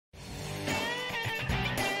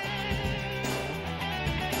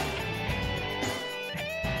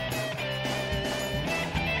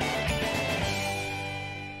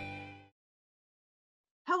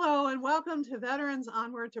and welcome to Veterans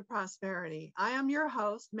Onward to Prosperity. I am your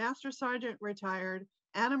host, Master Sergeant Retired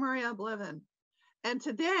Anna Maria Bliven. And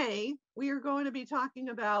today we are going to be talking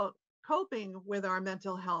about coping with our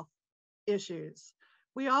mental health issues.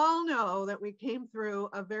 We all know that we came through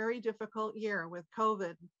a very difficult year with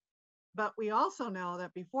COVID, but we also know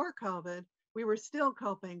that before COVID, we were still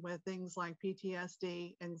coping with things like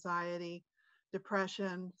PTSD, anxiety,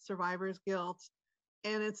 depression, survivor's guilt,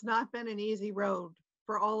 and it's not been an easy road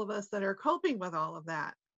for all of us that are coping with all of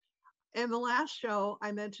that. In the last show,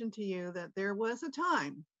 I mentioned to you that there was a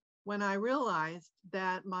time when I realized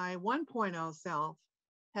that my 1.0 self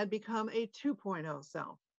had become a 2.0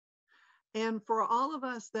 self. And for all of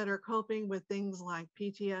us that are coping with things like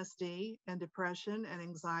PTSD and depression and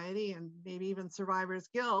anxiety and maybe even survivor's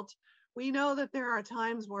guilt, we know that there are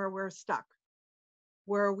times where we're stuck,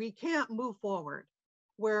 where we can't move forward,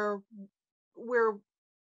 where we're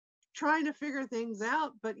trying to figure things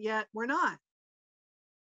out, but yet we're not,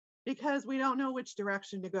 because we don't know which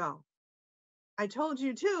direction to go. I told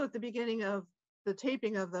you too at the beginning of the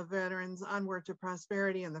taping of the Veterans Onward to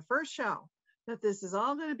Prosperity in the first show that this is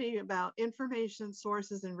all going to be about information,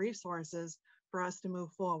 sources, and resources for us to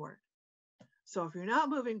move forward. So if you're not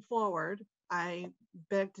moving forward, I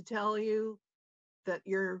beg to tell you that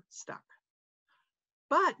you're stuck.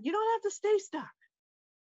 But you don't have to stay stuck.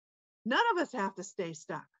 None of us have to stay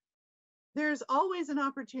stuck. There's always an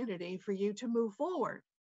opportunity for you to move forward.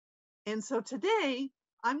 And so today,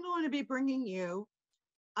 I'm going to be bringing you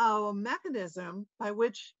a mechanism by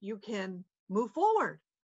which you can move forward.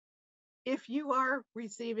 If you are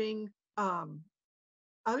receiving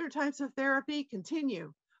other types of therapy,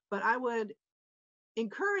 continue. But I would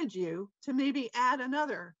encourage you to maybe add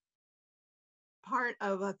another part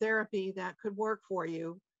of a therapy that could work for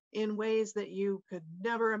you in ways that you could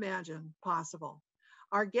never imagine possible.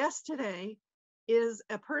 Our guest today is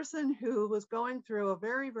a person who was going through a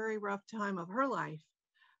very, very rough time of her life,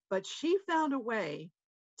 but she found a way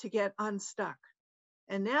to get unstuck.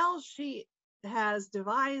 And now she has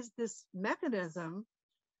devised this mechanism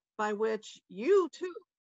by which you too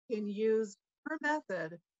can use her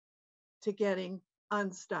method to getting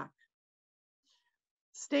unstuck.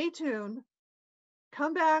 Stay tuned.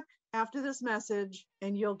 Come back after this message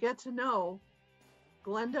and you'll get to know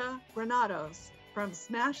Glenda Granados from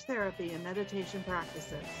Smash Therapy and Meditation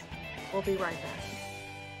Practices. We'll be right back.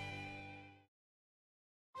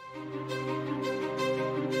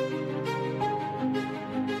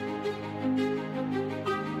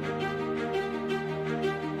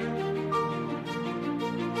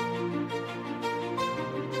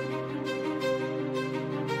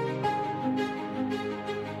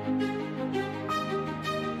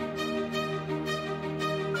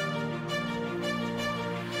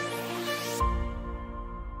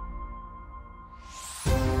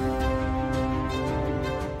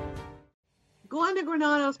 Glenda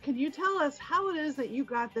Granados, can you tell us how it is that you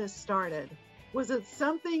got this started? Was it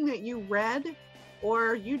something that you read,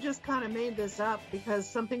 or you just kind of made this up because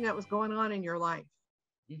something that was going on in your life?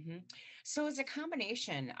 Mm-hmm. So it's a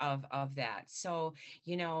combination of that. So,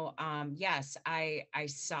 yes, I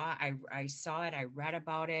saw it, I read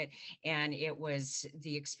about it, and it was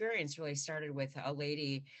the experience really started with a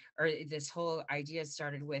lady, or this whole idea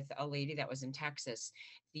started with a lady that was in Texas.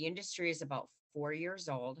 The industry is about 4 years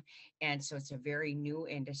old, and so it's a very new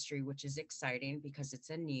industry, which is exciting because it's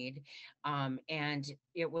a need. And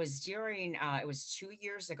it was 2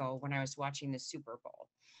 years ago when I was watching the Super Bowl,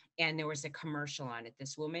 and there was a commercial on it.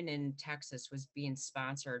 This woman in Texas was being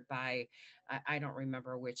sponsored by, I don't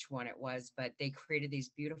remember which one it was, but they created these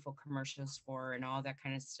beautiful commercials for her and all that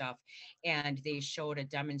kind of stuff. And they showed a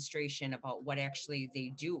demonstration about what actually they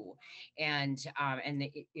do. And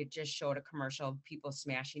it just showed a commercial of people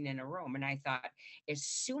smashing in a room. And I thought, as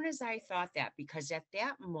soon as I thought that, because at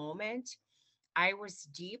that moment, I was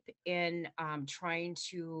deep in trying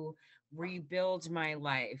to rebuild my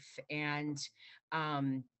life and,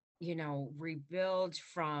 um, rebuild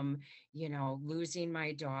from, losing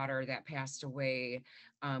my daughter that passed away,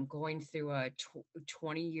 going through a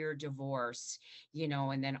 20-year divorce,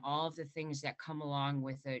 and then all of the things that come along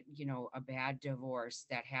with a bad divorce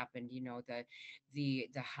that happened, the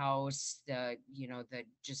house, the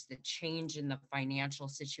just the change in the financial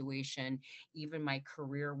situation. Even my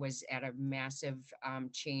career was at a massive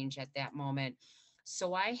change at that moment.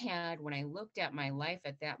 So when I looked at my life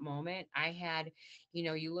at that moment, I had,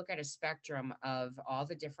 you look at a spectrum of all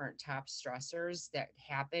the different top stressors that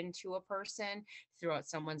happen to a person throughout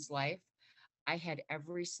someone's life. I had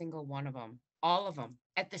every single one of them, all of them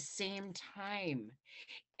at the same time.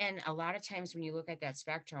 And a lot of times when you look at that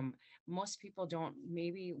spectrum, most people don't,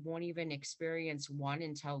 maybe won't even experience one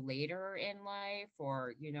until later in life,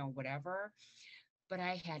 or, whatever. But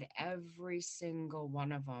I had every single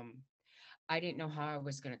one of them. I didn't know how I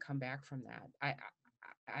was going to come back from that.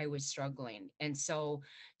 I was struggling. And so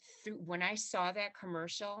when I saw that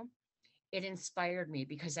commercial, it inspired me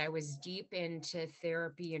because I was deep into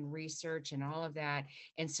therapy and research and all of that.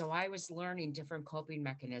 And so I was learning different coping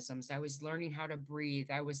mechanisms. I was learning how to breathe.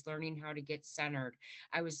 I was learning how to get centered.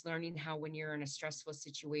 I was learning how, when you're in a stressful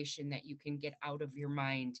situation, that you can get out of your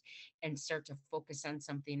mind and start to focus on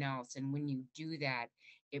something else. And when you do that,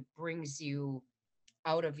 it brings you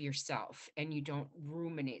out of yourself, and you don't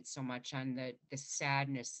ruminate so much on the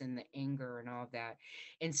sadness and the anger and all of that.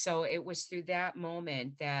 And so it was through that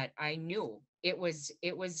moment that I knew it was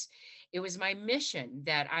my mission,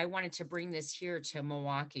 that I wanted to bring this here to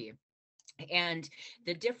Milwaukee. And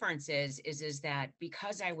the difference is that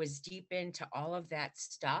because I was deep into all of that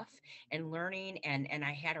stuff and learning, and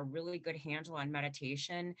I had a really good handle on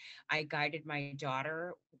meditation. I guided my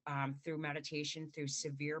daughter through meditation, through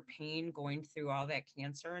severe pain, going through all that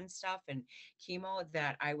cancer and stuff and chemo,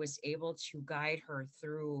 that I was able to guide her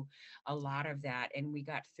through a lot of that. And we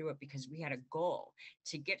got through it because we had a goal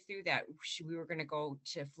to get through that. We were going to go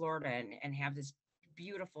to Florida and have this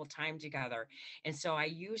beautiful time together. And so I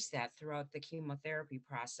used that throughout the chemotherapy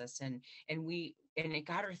process, and it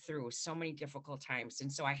got her through so many difficult times.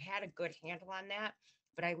 And so I had a good handle on that,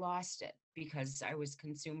 but I lost it because I was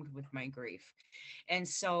consumed with my grief. And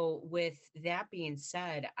so with that being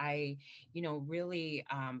said, I, really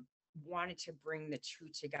wanted to bring the two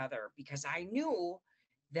together, because I knew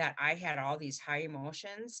that I had all these high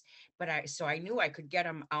emotions, so I knew I could get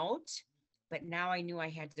them out, but now I knew I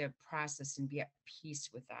had to process and be at peace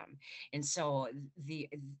with them. And so the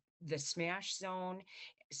the smash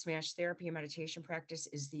therapy and meditation practice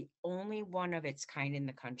is the only one of its kind in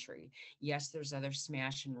the country. Yes, there's other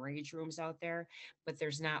smash and rage rooms out there, but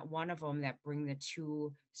there's not one of them that bring the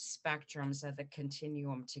two spectrums of the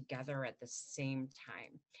continuum together at the same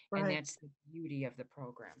time. And Right. that's the beauty of the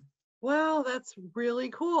program. Well, that's really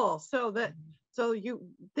cool. Mhm. So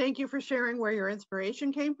you, thank you for sharing where your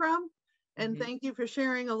inspiration came from. And Mhm. thank you for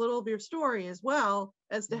sharing a little of your story as well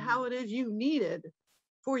as to Mhm. how it is you needed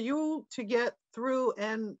for you to get through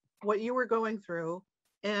and what you were going through,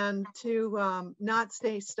 and to not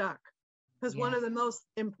stay stuck. Because one Yeah. of the most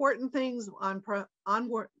important things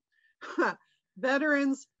onward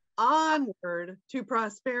veterans onward to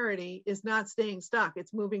prosperity is not staying stuck.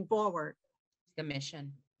 It's moving forward. The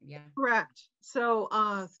mission. Yeah. Correct. So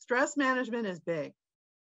stress management is big.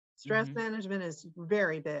 Stress Mhm. management is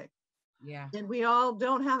very big. Yeah. And we all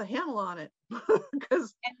don't have a handle on it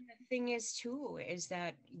because And the thing is, too, is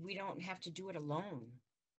that we don't have to do it alone.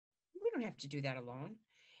 We don't have to do that alone.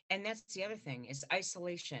 And that's the other thing, is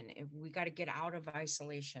isolation. We got to get out of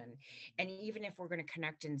isolation. And even if we're going to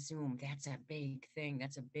connect in Zoom, that's a big thing.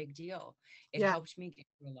 That's a big deal. It yeah. helped me get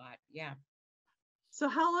through a lot. Yeah. So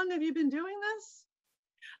how long have you been doing this?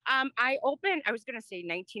 I was going to say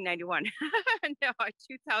 1991. No,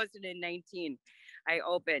 2019. I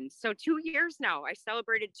opened. So 2 years now. I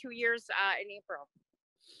celebrated 2 years in April.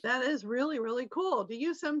 That is really, really cool. Do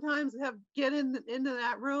you sometimes have get into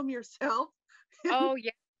that room yourself? Oh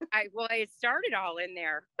yeah. I started all in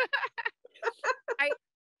there. I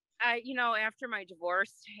after my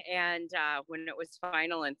divorce and when it was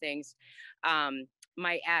final and things,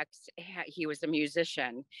 my ex, he was a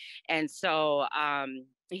musician, and so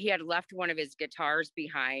he had left one of his guitars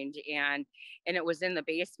behind, and it was in the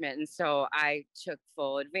basement, and so I took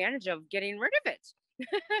full advantage of getting rid of it.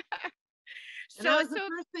 And that so was the so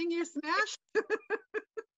first thing you smashed?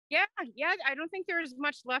 yeah, yeah. I don't think there's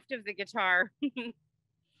much left of the guitar.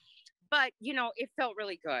 But it felt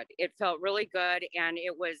really good. It felt really good, and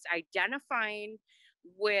it was identifying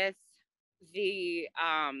with the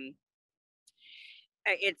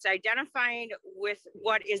it's identifying with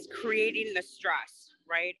what is creating the stress,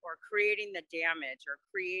 right, or creating the damage, or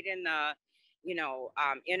creating the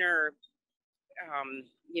inner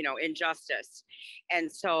injustice.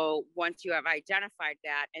 And so once you have identified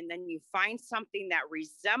that, and then you find something that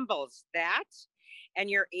resembles that, and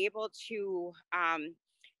you're able to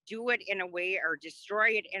do it in a way, or destroy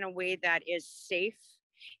it in a way that is safe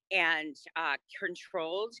and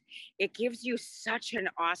controlled, it gives you such an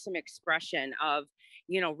awesome expression of,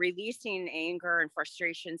 releasing anger and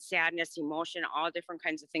frustration, sadness, emotion, all different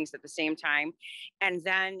kinds of things at the same time. And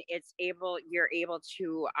then you're able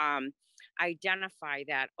to identify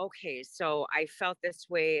that, okay, so I felt this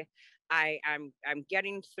way. I'm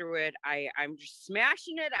getting through it. I'm just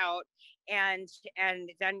smashing it out, and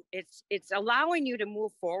then it's allowing you to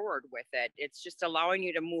move forward with it. It's just allowing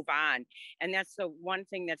you to move on. And that's the one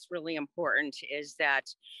thing that's really important, is that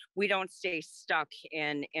we don't stay stuck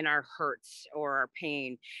in our hurts or our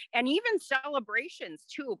pain, and even celebrations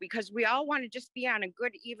too, because we all want to just be on a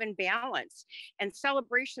good even balance. And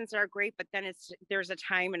celebrations are great, but then there's a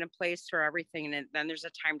time and a place for everything, and then there's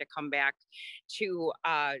a time to come back to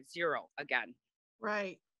zero again.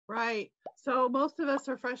 Right. Right. So most of us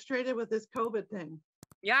are frustrated with this COVID thing.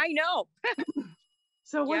 Yeah, I know.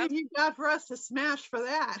 So what have you got for us to smash for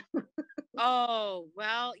that? Oh,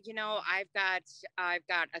 well, I've got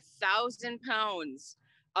 1,000 pounds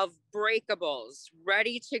of breakables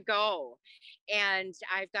ready to go. And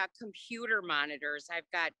I've got computer monitors, I've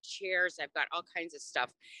got chairs, I've got all kinds of stuff.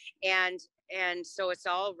 And so it's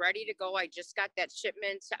all ready to go. I just got that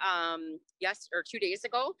shipment 2 days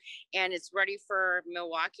ago, and it's ready for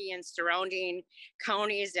Milwaukee and surrounding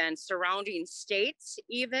counties and surrounding states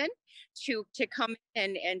even to come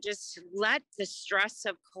in and just let the stress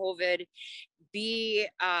of COVID be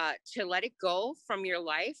to let it go from your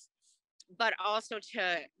life, but also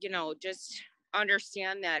to, just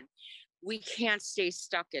understand that we can't stay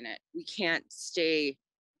stuck in it. We can't stay,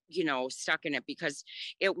 stuck in it, because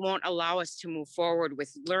it won't allow us to move forward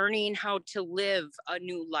with learning how to live a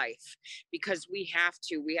new life, because we have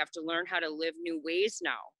to learn how to live new ways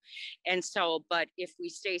now. And so, but if we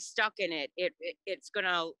stay stuck in it, it's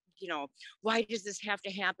gonna, why does this have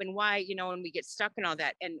to happen? Why, and we get stuck in all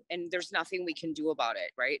that, and there's nothing we can do about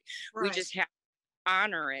it. Right. We just have to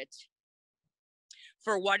honor it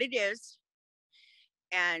for what it is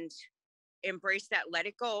and embrace that, let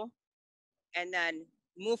it go, and then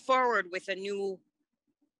move forward with a new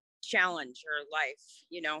challenge or life.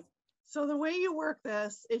 So the way you work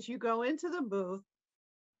this is you go into the booth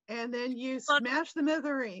and then you smash the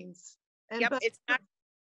mithereens. Yep,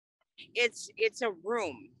 it's a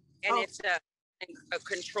room, and it's a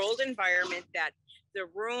controlled environment. That the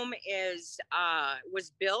room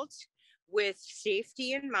was built with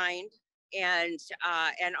safety in mind, and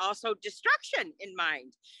also destruction in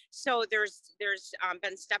mind. So there's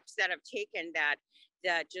been steps that have taken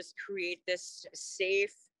that just create this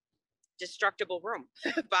safe, destructible room.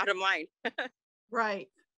 Bottom line. Right.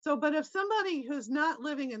 So, but if somebody who's not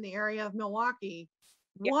living in the area of Milwaukee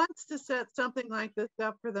wants to set something like this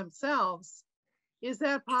up for themselves, is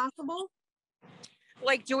that possible?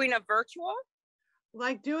 Like doing a virtual?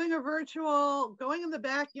 Like doing a virtual, going in the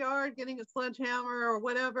backyard, getting a sledgehammer or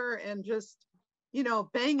whatever, and just,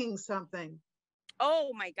 banging something.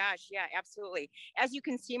 Oh my gosh. Yeah, absolutely. As you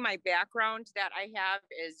can see, my background that I have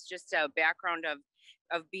is just a background of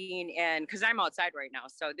being in, because I'm outside right now.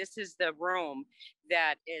 So this is the room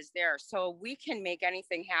that is there. So we can make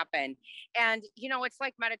anything happen. And, it's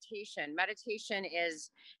like meditation. Meditation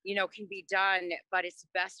is, can be done, but it's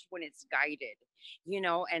best when it's guided,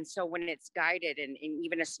 and so when it's guided, and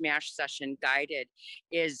even a smash session guided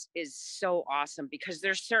is so awesome, because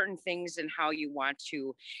there's certain things in how you want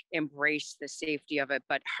to embrace the safety of it,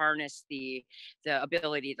 but harness the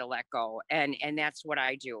ability to let go. And that's what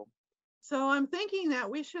I do. So I'm thinking that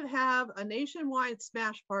we should have a nationwide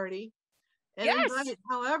smash party and invite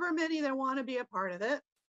however many that want to be a part of it.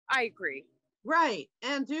 I agree. Right.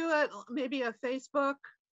 And do it maybe a Facebook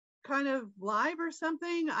kind of live or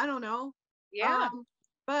something. I don't know. Yeah.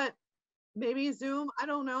 But maybe Zoom. I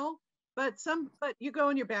don't know. But you go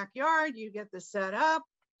in your backyard, you get this set up.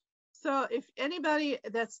 So if anybody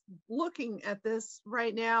that's looking at this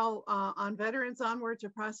right now on Veterans Onward to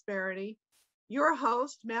Prosperity, your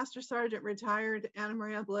host, Master Sergeant Retired Anna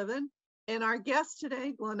Maria Bliven, and our guest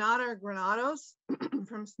today, Glenada Granados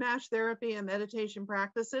from Smash Therapy and Meditation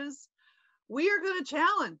Practices, we are going to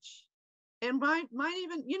challenge, and might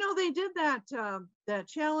even, they did that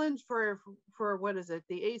challenge for what is it,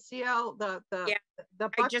 the ACL, the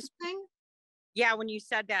bucket thing. Yeah, when you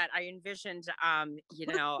said that, I envisioned,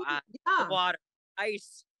 the water,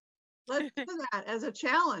 ice. Let's do that as a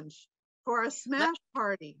challenge for a smash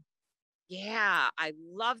party. Yeah, I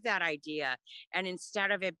love that idea. And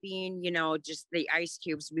instead of it being, just the ice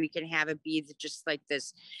cubes, we can have it be just like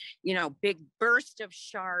this, big burst of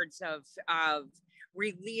shards of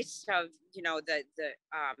release of,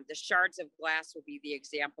 the shards of glass will be the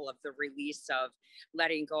example of the release of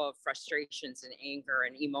letting go of frustrations and anger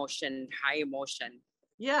and emotion, high emotion.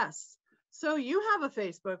 Yes. So you have a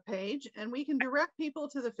Facebook page, and we can direct people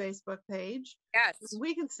to the Facebook page. Yes.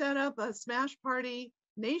 We can set up a smash party,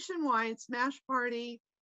 nationwide smash party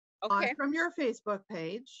from your Facebook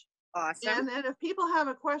page. Awesome. And then if people have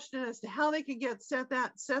a question as to how they could set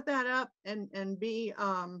that up and be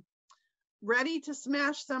ready to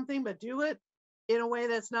smash something, but do it in a way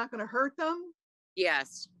that's not going to hurt them.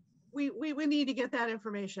 Yes. We need to get that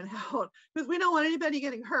information out because we don't want anybody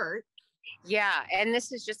getting hurt. Yeah. And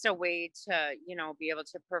this is just a way to, be able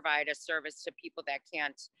to provide a service to people that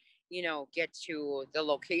can't, get to the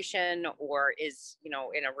location, or is, in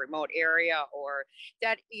a remote area, or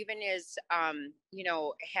that even is,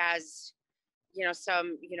 has,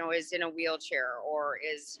 some, is in a wheelchair, or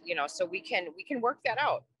is, so we can work that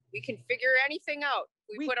out. We can figure anything out.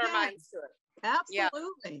 We put our minds to it.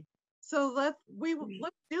 Absolutely. Yeah. So let's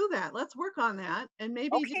do that. Let's work on that, and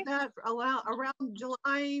maybe do that around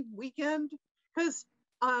July weekend, because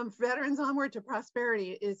Veterans Onward to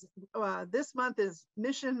Prosperity is this month is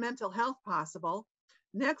Mission Mental Health Possible.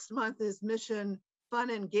 Next month is Mission Fun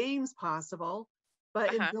and Games Possible,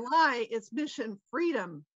 but in July it's Mission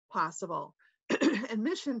Freedom Possible. And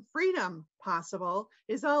Mission Freedom Possible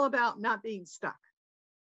is all about not being stuck.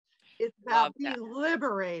 It's about being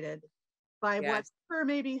liberated by whatever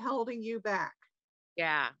may be holding you back.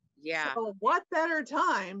 Yeah. So what better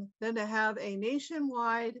time than to have a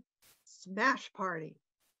nationwide smash party?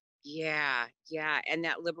 Yeah. And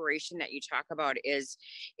that liberation that you talk about is,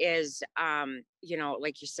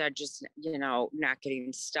 like you said, just, not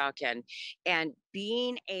getting stuck, and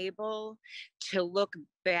being able to look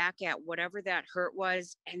back at whatever that hurt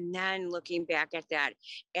was, and then looking back at that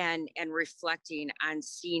and reflecting on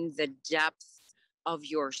seeing the depth of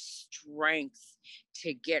your strength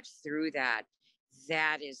to get through that.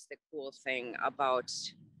 That is the cool thing about.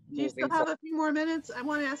 Do you still have a few more minutes? I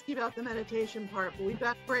want to ask you about the meditation part, but we've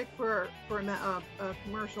got to break for a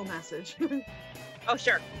commercial message. Oh,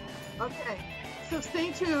 sure. Okay, so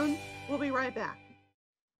stay tuned. We'll be right back.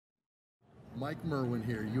 Mike Merwin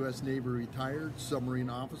here, U.S. Navy retired, submarine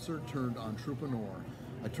officer turned entrepreneur.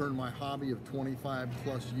 I turned my hobby of 25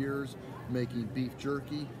 plus years making beef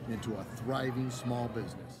jerky into a thriving small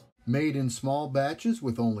business. Made in small batches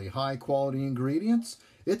with only high quality ingredients,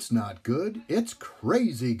 it's not good, it's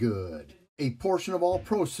crazy good. A portion of all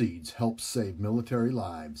proceeds helps save military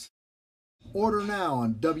lives. Order now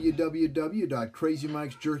on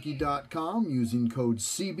www.crazymikesjerky.com using code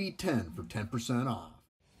CB10 for 10% off.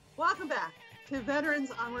 Welcome back to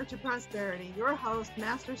Veterans Onward to Prosperity. Your host,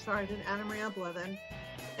 Master Sergeant Anna Maria Bliven,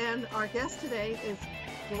 and our guest today is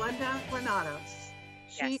Glenda Granados.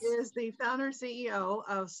 She is the founder CEO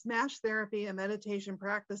of Smash Therapy and Meditation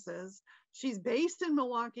Practices. She's based in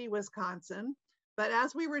Milwaukee, Wisconsin, but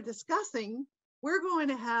as we were discussing, we're going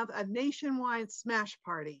to have a nationwide smash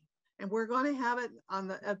party, and we're going to have it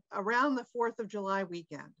on around the 4th of July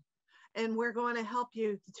weekend. And we're going to help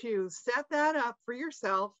you to set that up for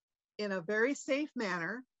yourself in a very safe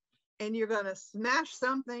manner. And you're going to smash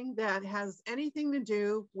something that has anything to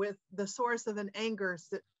do with the source of an anger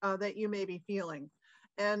that you may be feeling.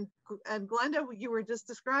 And Glenda, you were just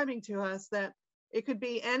describing to us that it could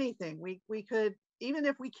be anything. We could, even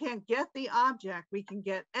if we can't get the object, we can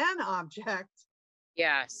get an object.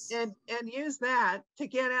 Yes. And use that to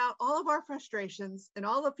get out all of our frustrations and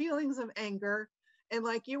all the feelings of anger. And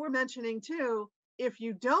like you were mentioning too, if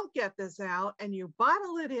you don't get this out and you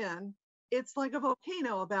bottle it in, it's like a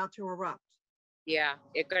volcano about to erupt. Yeah,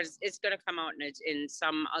 it's going to come out in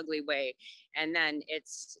some ugly way. And then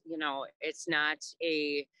it's not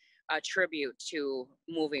a tribute to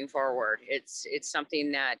moving forward. It's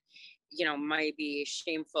something that, might be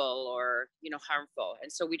shameful or, harmful.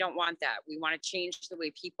 And so we don't want that. We want to change the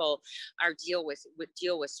way people deal with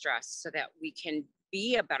stress so that we can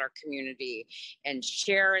be a better community and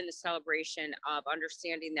share in the celebration of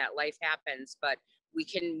understanding that life happens, but we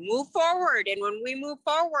can move forward. And when we move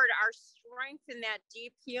forward, our strength in that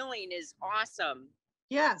deep healing is awesome.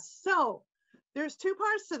 Yes. So there's two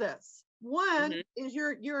parts to this. One is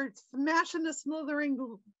you're smashing the smothering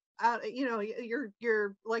out,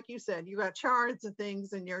 you're like you said, you got shards of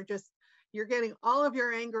things and you're getting all of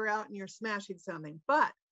your anger out and you're smashing something.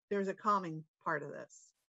 But there's a calming part of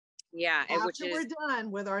this. Yeah. After we're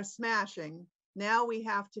done with our smashing, now we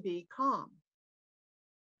have to be calm.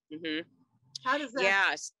 How does that?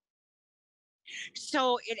 Yes.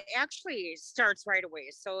 So it actually starts right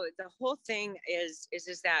away. So the whole thing is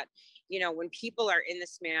that, when people are in the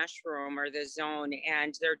smash room or the zone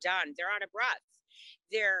and they're done, they're out of breath.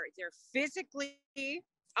 They're physically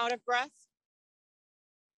out of breath.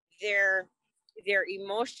 They're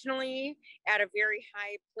emotionally at a very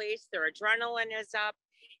high place. Their adrenaline is up.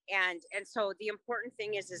 And so the important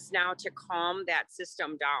thing is now to calm that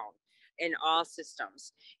system down in all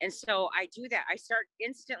systems. And so I do that. I start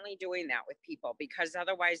instantly doing that with people, because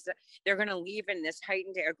otherwise they're going to leave in this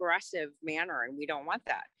heightened aggressive manner, and we don't want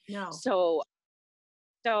that. No. So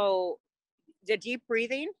the deep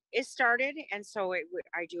breathing is started. And so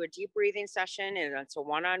I do a deep breathing session, and it's a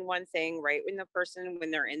one-on-one thing right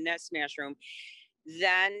when they're in that smash room.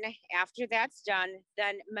 Then after that's done,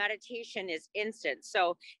 then meditation is instant.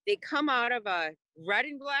 So they come out of a red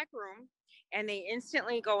and black room and they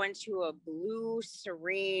instantly go into a blue,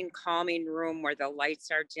 serene, calming room where the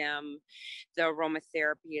lights are dim, the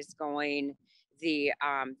aromatherapy is going, the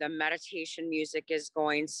meditation music is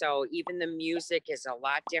going. So even the music is a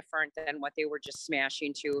lot different than what they were just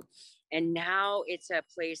smashing to. And now it's a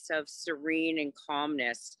place of serene and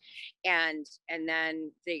calmness. And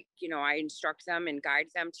then they, I instruct them and guide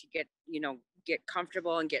them to get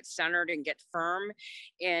comfortable and get centered and get firm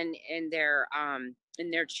in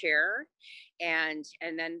their chair. And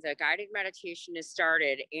then the guided meditation is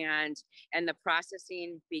started, and the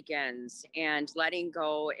processing begins, and letting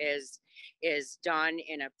go is done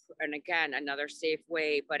and again, another safe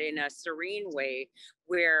way, but in a serene way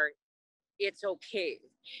where it's okay,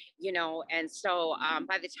 and so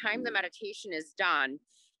by the time the meditation is done,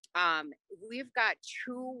 we've got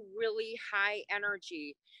two really high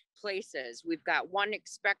energy places. We've got one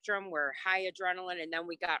spectrum where high adrenaline, and then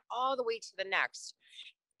we got all the way to the next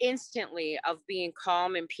instantly of being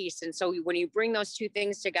calm and peace. And so when you bring those two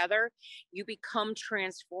things together, you become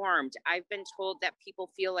transformed. I've been told that people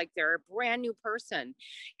feel like they're a brand new person.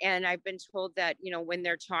 And I've been told that, when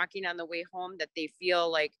they're talking on the way home, that they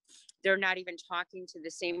feel like they're not even talking to the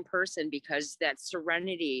same person, because that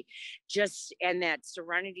serenity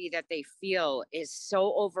that they feel is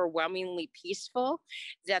so overwhelmingly peaceful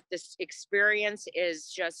that this experience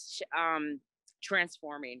is just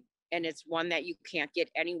transforming. And it's one that you can't get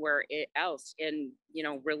anywhere else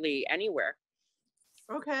really anywhere.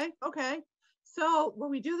 Okay. So when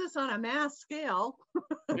we do this on a mass scale,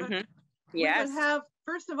 Mm-hmm. Yes. we would have,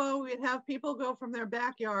 first of all, we'd have people go from their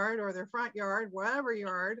backyard or their front yard, whatever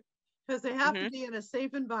yard, because they have to be in a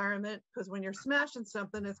safe environment, because when you're smashing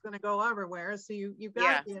something, it's going to go everywhere. So you've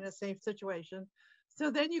got to be in a safe situation. So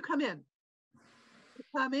then you come in. You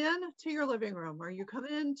come in to your living room, or you come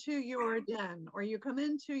into your den, or you come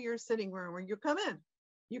into your sitting room, or you come in.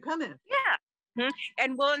 Yeah. Mm-hmm.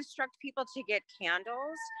 And we'll instruct people to get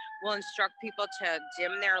candles. We'll instruct people to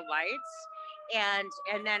dim their lights.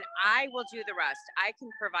 And then I will do the rest. I can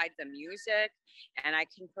provide the music, and I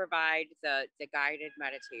can provide the guided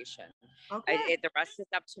meditation. Okay. The rest is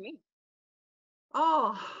up to me.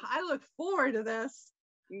 Oh, I look forward to this.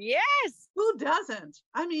 Yes. Who doesn't?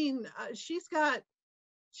 I mean, she's got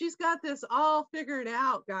this all figured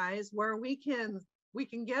out, guys, where we can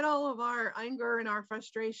get all of our anger and our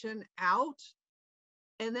frustration out,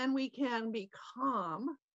 and then we can be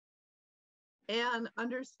calm and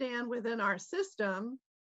understand within our system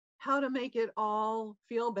how to make it all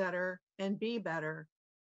feel better and be better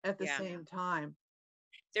at the same time.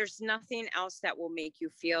 There's nothing else that will make you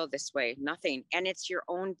feel this way. Nothing. And it's your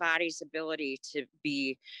own body's ability to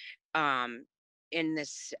be in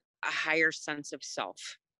this a higher sense of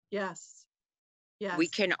self. Yes. We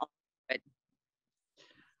can.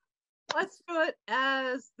 Let's do it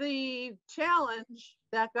as the challenge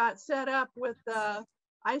that got set up with the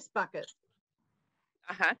ice bucket.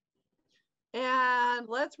 And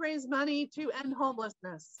let's raise money to end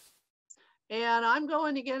homelessness. And I'm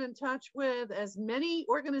going to get in touch with as many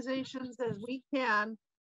organizations as we can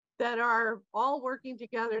that are all working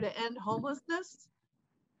together to end homelessness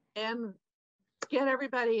and get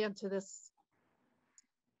everybody into this.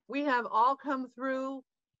 We have all come through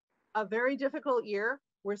a very difficult year.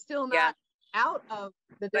 We're still not out of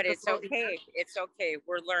the difficult. But it's okay. It's okay.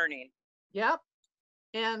 We're learning. Yep.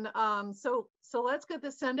 And so let's get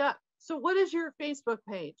this sent up. So what is your Facebook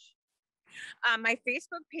page? My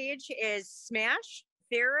Facebook page is Smash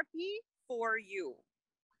Therapy for You.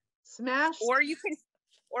 Smash. Or you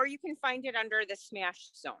can find it under the Smash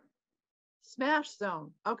Zone. Smash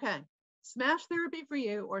Zone. Okay. Smash Therapy for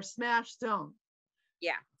You or Smash Zone.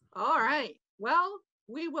 Yeah. All right. Well,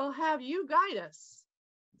 we will have you guide us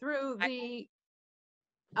through the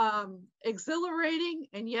exhilarating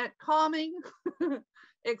and yet calming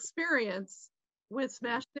experience with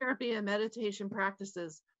Smash Therapy and meditation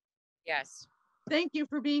practices. Yes. Thank you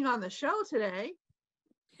for being on the show today.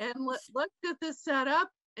 And let's get this set up.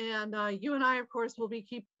 And you and I, of course, will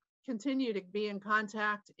continue to be in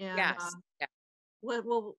contact. And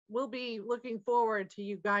we'll be looking forward to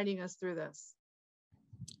you guiding us through this.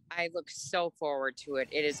 I look so forward to it.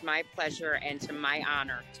 It is my pleasure and to my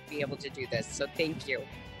honor to be able to do this. So thank you.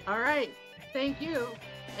 All right. Thank you.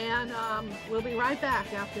 And we'll be right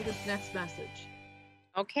back after this next message.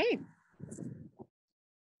 Okay.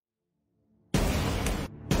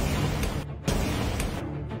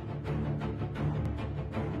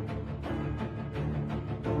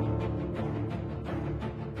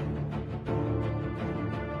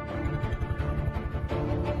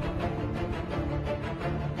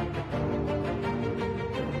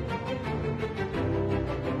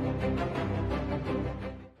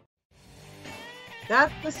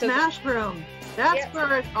 That's the So smash room. That's Yep.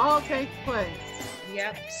 where it all takes place.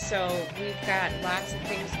 Yep. So we've got lots of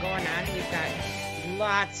things going on. We've got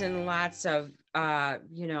lots and lots of,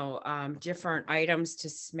 different items to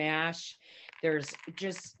smash. There's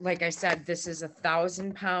just, like I said, this is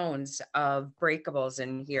 1,000 pounds of breakables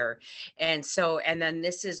in here. And so, and then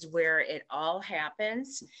this is where it all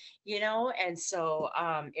happens, and so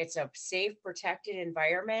it's a safe, protected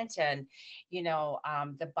environment. And,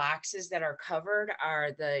 the boxes that are covered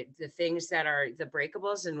are the things that are the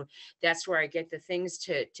breakables. And that's where I get the things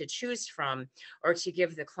to choose from or to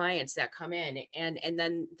give the clients that come in. And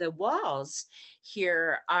then the walls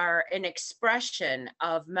here are an expression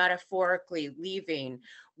of metaphorically leaving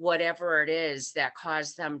whatever it is that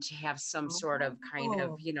caused them to have some sort of kind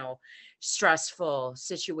of, stressful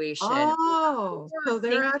situation. Oh, so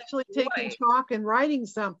they're Think actually taking joy. chalk and writing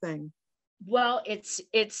something. Well, it's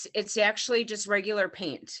actually just regular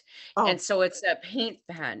paint. And Oh, so it's a paint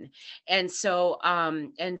pen. And so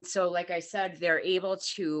like I said, they're able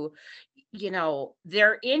to,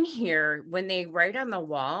 they're in here when they write on the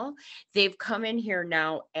wall, they've come in here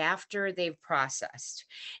now after they've processed.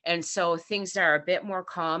 And so things are a bit more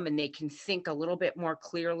calm and they can think a little bit more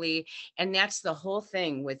clearly. And that's the whole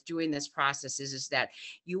thing with doing this process is that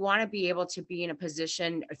you want to be able to be in a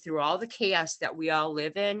position through all the chaos that we all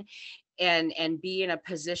live in and be in a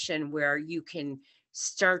position where you can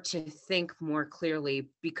start to think more clearly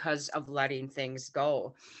because of letting things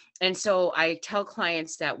go. And so I tell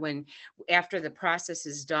clients that after the process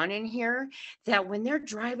is done in here, that when they're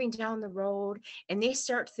driving down the road and they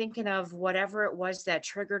start thinking of whatever it was that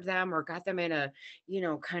triggered them or got them in a,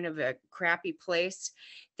 kind of a crappy place,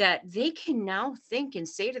 that they can now think and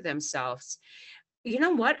say to themselves, you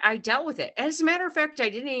know what? I dealt with it. As a matter of fact, I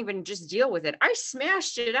didn't even just deal with it. I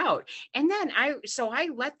smashed it out. And then I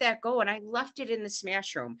let that go and I left it in the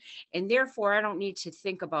smash room. And therefore I don't need to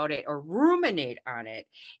think about it or ruminate on it.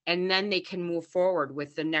 And then they can move forward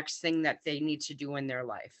with the next thing that they need to do in their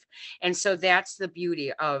life. And so that's the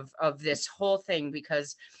beauty of this whole thing,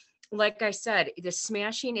 because like I said, the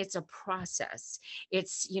smashing, it's a process.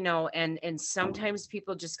 It's, and sometimes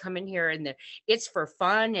people just come in here and it's for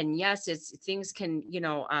fun. And yes, it's things can,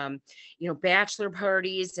 bachelor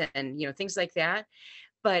parties and, things like that.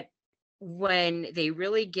 But when they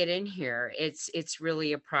really get in here, it's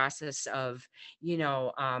really a process of,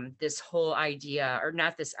 this whole idea, or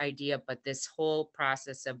not this idea, but this whole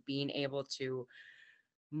process of being able to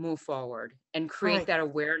move forward and create right. that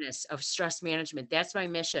awareness of stress management. That's my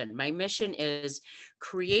mission. My mission is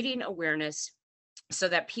creating awareness so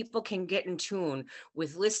that people can get in tune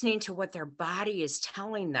with listening to what their body is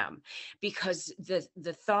telling them, because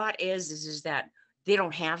the thought is that they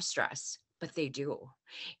don't have stress, but they do.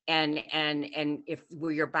 And if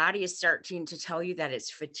your body is starting to tell you that it's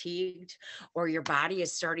fatigued, or your body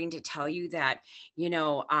is starting to tell you that,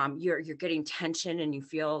 you're getting tension and you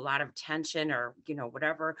feel a lot of tension, or,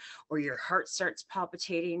 whatever, or your heart starts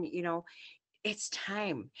palpitating, it's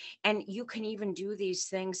time. And you can even do these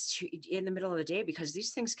things in the middle of the day, because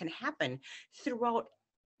these things can happen throughout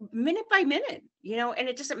minute by minute, and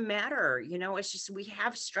it doesn't matter, it's just, we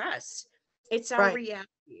have stress. It's our Right.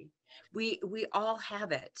 reality. We all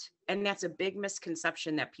have it. And that's a big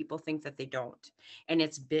misconception, that people think that they don't. And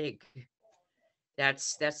it's big.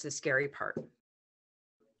 That's the scary part.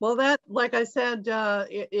 Well, that, like I said,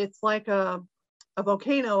 it's like a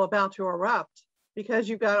volcano about to erupt, because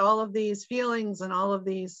you've got all of these feelings and all of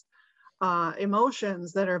these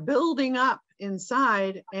emotions that are building up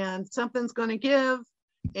inside, and something's going to give.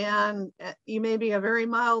 And you may be a very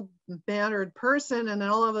mild-mannered person, and then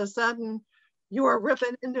all of a sudden you are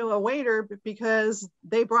ripping into a waiter because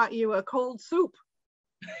they brought you a cold soup.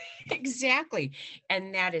 Exactly.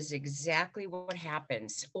 And that is exactly what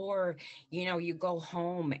happens. Or, you go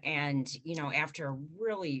home and, after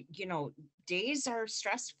really, days are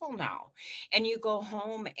stressful now, and you go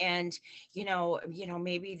home and,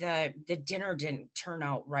 maybe the dinner didn't turn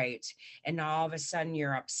out right. And all of a sudden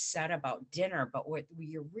you're upset about dinner. But what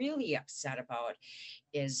you're really upset about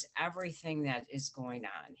is everything that is going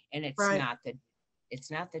on. And it's Right. not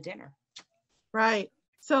the dinner. Right.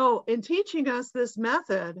 So in teaching us this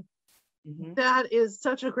method, Mhm. that is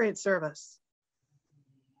such a great service.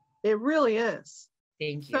 It really is.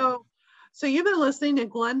 Thank you. So you've been listening to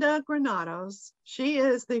Glenda Granados. She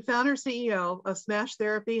is the founder CEO of Smash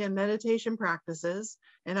Therapy and Meditation Practices.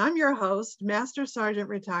 And I'm your host, Master Sergeant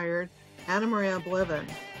Retired, Anna Maria Bliven.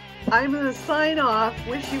 I'm going to sign off,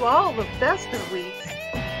 wish you all the best of weeks,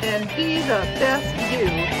 and be the best you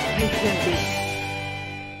can be.